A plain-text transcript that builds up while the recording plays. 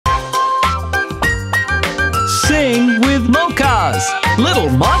Sing with Mocas, little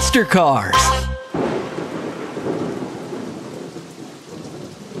monster cars.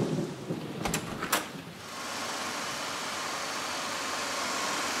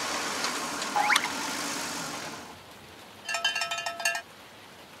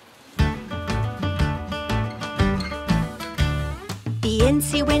 The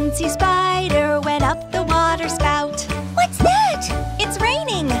Incy Wincy Spider went up the water spout. What's that? It's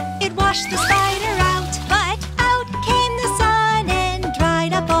raining. It washed the spider out. But out came the sun and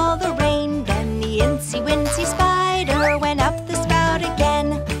dried up all the rain. Then the Incy Wincy Spider went up the spout again.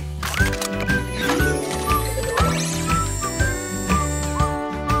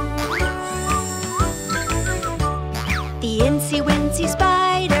 The Incy Wincy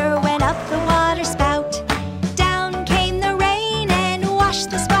Spider went up the water spout. Down came the rain and washed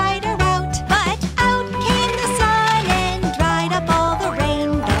the spider out. But out came the sun and dried up all the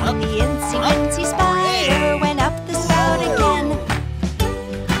rain. Then the Incy Wincy Spider went up the spout again.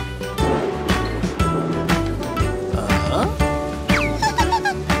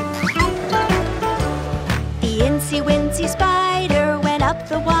 The Incy Wincy Spider went up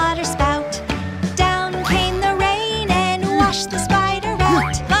the water spout. Down came the rain and washed the spider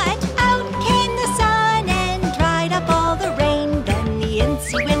out. But out came the sun and dried up all the rain. Then the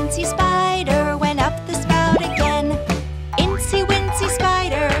Incy Wincy Spider went up the spout again. Incy Wincy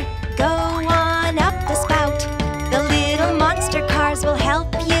Spider, go on up the spout. The little monster cars will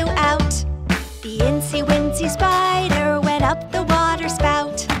help you out. The Incy Wincy Spider went up the water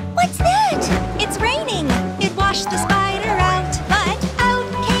spout. What's that? It's raining. It washed the spider out. But out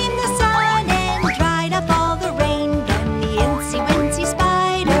came the sun and dried up all the rain. Then the Incy Wincy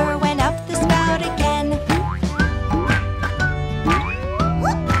Spider went up the spout again.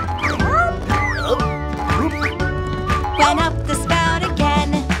 Went up the spout again.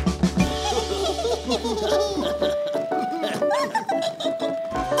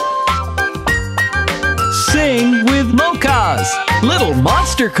 Sing with Mocas, little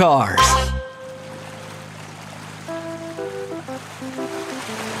monster cars.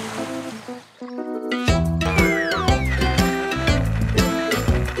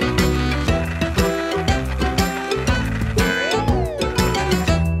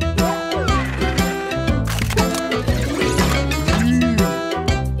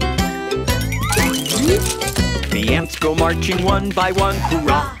 The ants go marching one by one,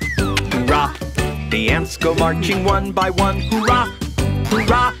 hurrah, hurrah. The ants go marching one by one, hurrah,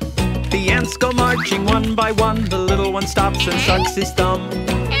 hurrah. The ants go marching one by one. The little one stops and sucks his thumb.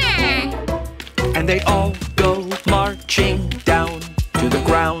 And they all go marching down to the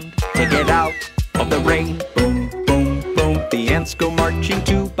ground to get out of the rain. Boom, boom, boom. The ants go marching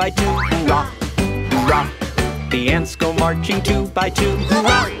two by two, hurrah, hurrah. The ants go marching two by two,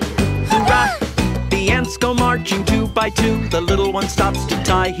 hurrah, hurrah. The ants go marching two by two. The little one stops to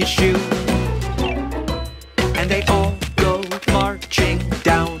tie his shoe. And they all go marching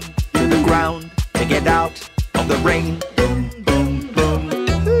down to the ground to get out of the rain. Boom, boom, boom.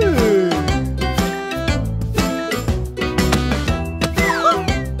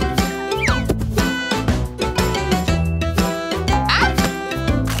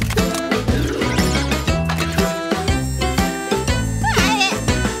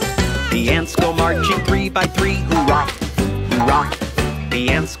 The ants go marching three by three, hurrah, hurrah. The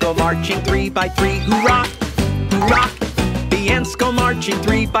ants go marching three by three, hurrah, hurrah. The ants go marching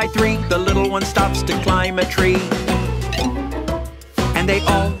three by three. The little one stops to climb a tree. And they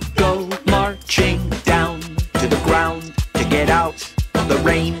all go marching down to the ground to get out of the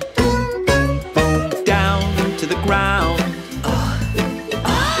rain. Boom, boom, boom. Down to the ground.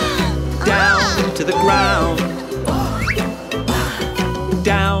 Down to the ground.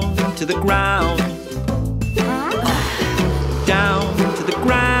 Down to the ground. Down to the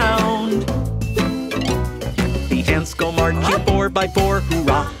ground. The ants go marching four by four,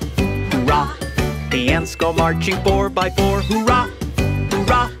 hurrah, hurrah. The ants go marching four by four, hurrah,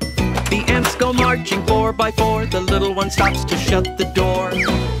 hurrah. The ants go marching four by four. The little one stops to shut the door.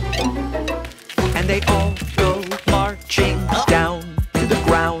 And they all go marching down to the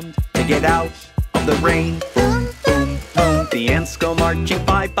ground to get out of the rain. Boom, boom, boom. The ants go marching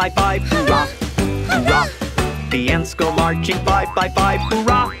five by five, hurrah, hurrah. The ants go marching five by five,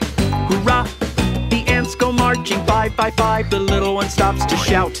 hurrah, hurrah. The ants go marching five by five. The little one stops to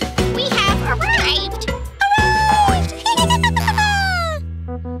shout, We have arrived! Arrived!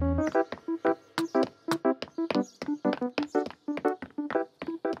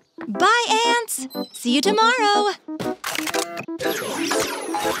 Bye, ants! See you tomorrow!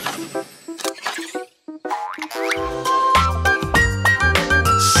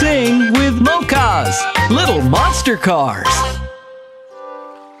 Sing with Mocas, little monster cars.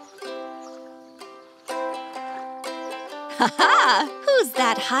 Ha-ha! Who's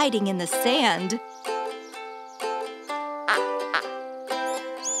that hiding in the sand?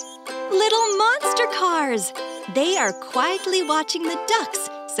 Little monster cars! They are quietly watching the ducks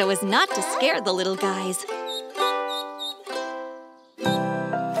so as not to scare the little guys.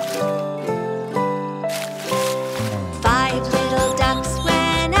 Five little ducks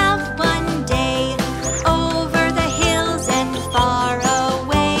went out one day over the hills and far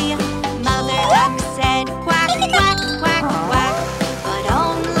away. Mother duck said quack, quack, quack, quack, but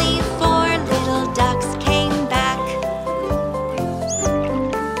only four little ducks came back.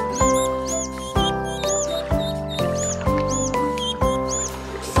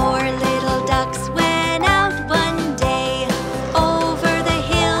 Four little ducks went out one day over the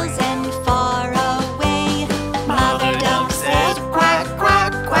hills and far away. Mother duck said quack,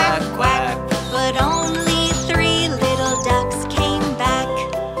 quack, quack, quack, but only three little ducks came back.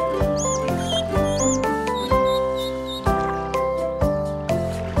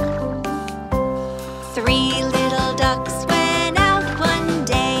 Three little ducks went out one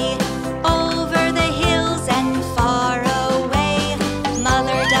day over the hills and far away.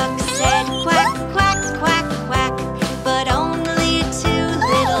 Mother duck said quack, quack, quack, quack, but only two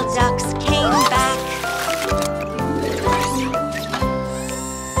little ducks came back.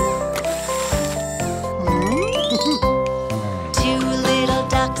 Two little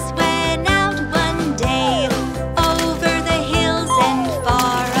ducks went out one day over the hills and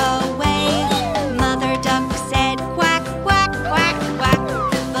far away. Mother duck said quack, quack, quack, quack,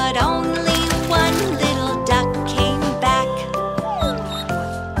 but only one little duck came back.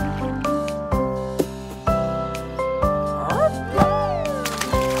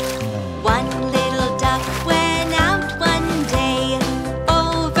 One little duck went out one day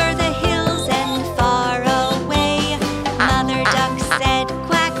over the hills and far away. Mother duck said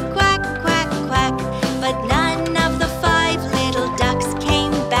quack, quack, quack, quack, but none of the five little ducks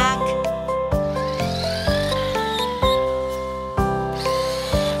came back.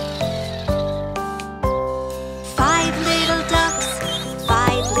 Five little ducks,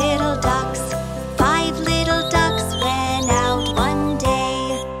 five little ducks, five little ducks went out one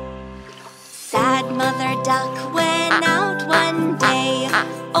day. Sad mother duck went out one day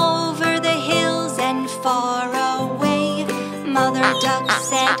over the hills and far away. Mother duck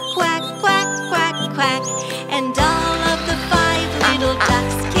said quack, quack, quack, quack, and all of the five little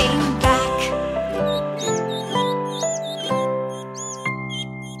ducks came back.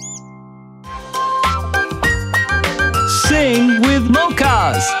 Sing with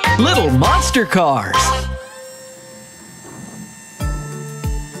Mocas, little monster cars.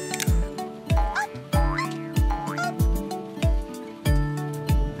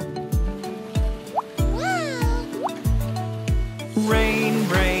 Rain,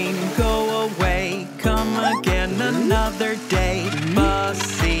 rain, go away. Come again another day.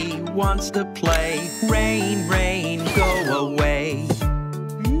 Bussy wants to play. Rain, rain, go away.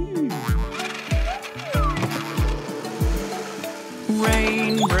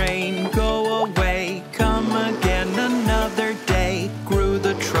 Rain, rain, go away. Come again another day. Grew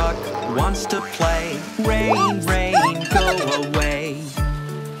the truck wants to play. Rain, rain, go away.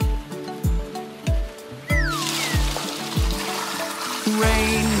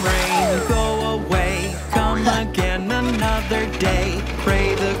 Rain, rain, go away. Come again another day.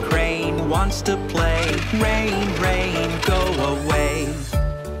 Pray the crane wants to play. Rain, rain, go away.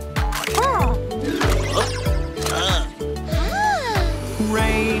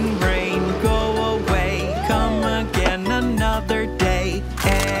 Rain, rain, go away. Come again another day.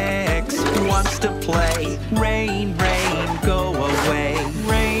 X wants to play. Rain, rain, go away.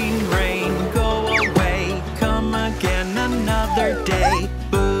 Rain, rain, go away. Come again another day.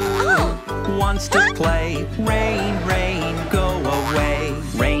 Boo wants to play. Rain, rain, go away.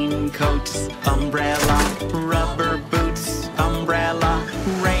 Raincoat, umbrella, rubber boots, umbrella,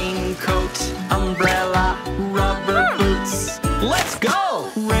 raincoat, umbrella, rubber boots. Let's go!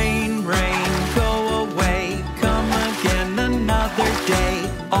 Rain, rain, go away. Come again another day.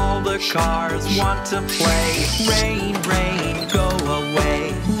 All the cars want to play. Rain, rain, go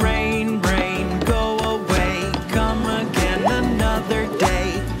away. Rain, rain, go away. Come again another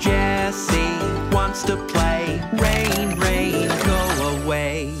day. Jessie wants to play. Rain, rain, go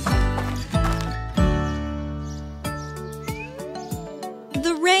away.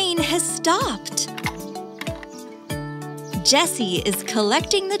 The rain has stopped. Jessie is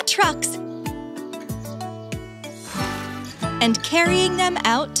collecting the trucks and carrying them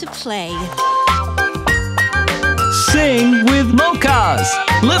out to play. Sing with Mocas,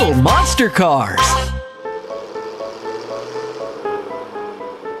 little monster monster cars.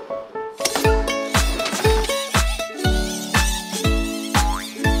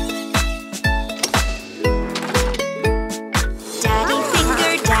 Daddy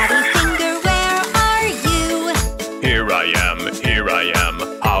Finger, where are you? Here I am,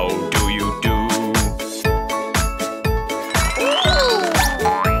 how do you do?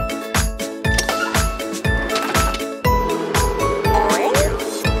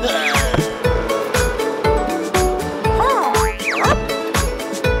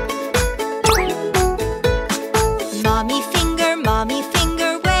 Mommy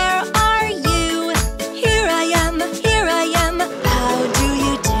Finger, where are you? Here I am, how do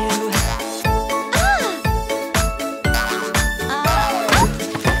you do?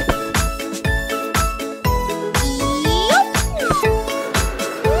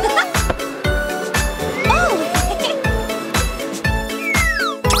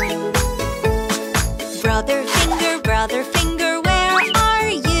 Brother Finger, where are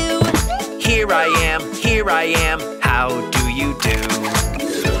you? Here I am, how do you do?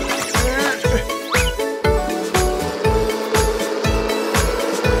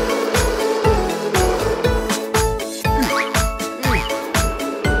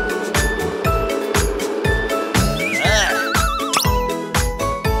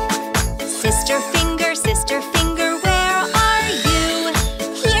 Sister Finger, where are you?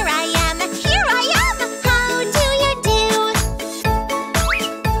 Here I am, how do you do?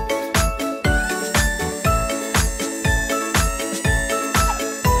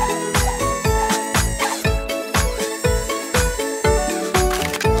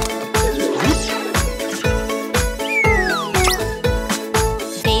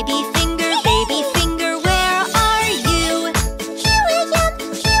 Baby Finger, where are you? Here I am,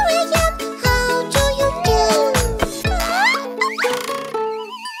 how do you do?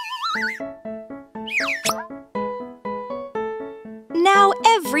 Now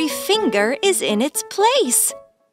every finger is in its place.